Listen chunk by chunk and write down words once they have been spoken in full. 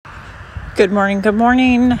Good morning. Good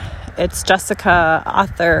morning. It's Jessica,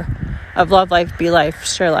 author of Love Life, Be Life,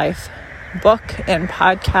 Share Life book and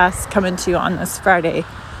podcast coming to you on this Friday.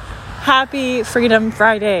 Happy Freedom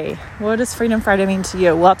Friday. What does Freedom Friday mean to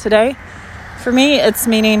you? Well, today, for me, it's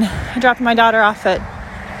meaning I dropped my daughter off at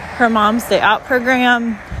her mom's day out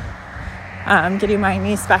program. Getting my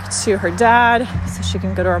niece back to her dad so she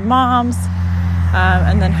can go to her mom's.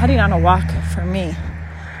 And then heading on a walk for me.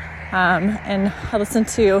 And I listened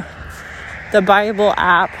to the Bible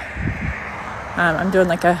app. I'm doing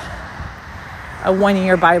like a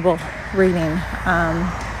 1-year Bible reading.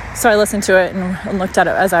 So I listened to it and looked at it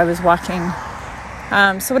as I was walking.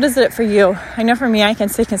 So what is it for you? I know for me, I can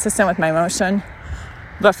stay consistent with my motion.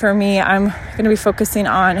 But for me, I'm going to be focusing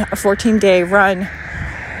on a 14-day run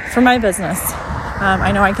for my business.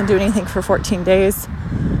 I know I can do anything for 14 days.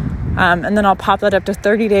 And then I'll pop that up to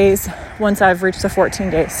 30 days once I've reached the 14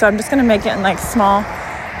 days. So I'm just going to make it in like small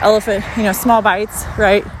bites,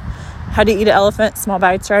 right? How to eat an elephant, small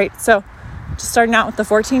bites, right? So just starting out with the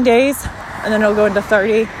 14 days, and then it'll go into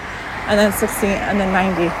 30, and then 60, and then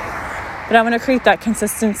 90. But I want to create that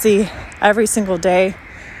consistency every single day.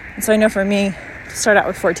 And so I know for me, to start out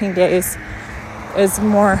with 14 days is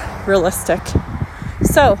more realistic.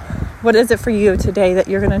 So what is it for you today that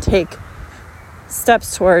you're going to take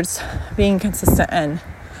steps towards being consistent in?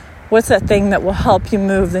 What's that thing that will help you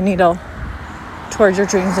move the needle towards your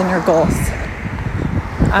dreams and your goals?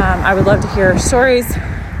 I would love to hear stories.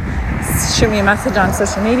 Shoot me a message on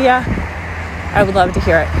social media. I would love to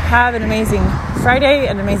hear it. Have an amazing Friday,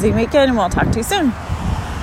 an amazing weekend, and we'll talk to you soon.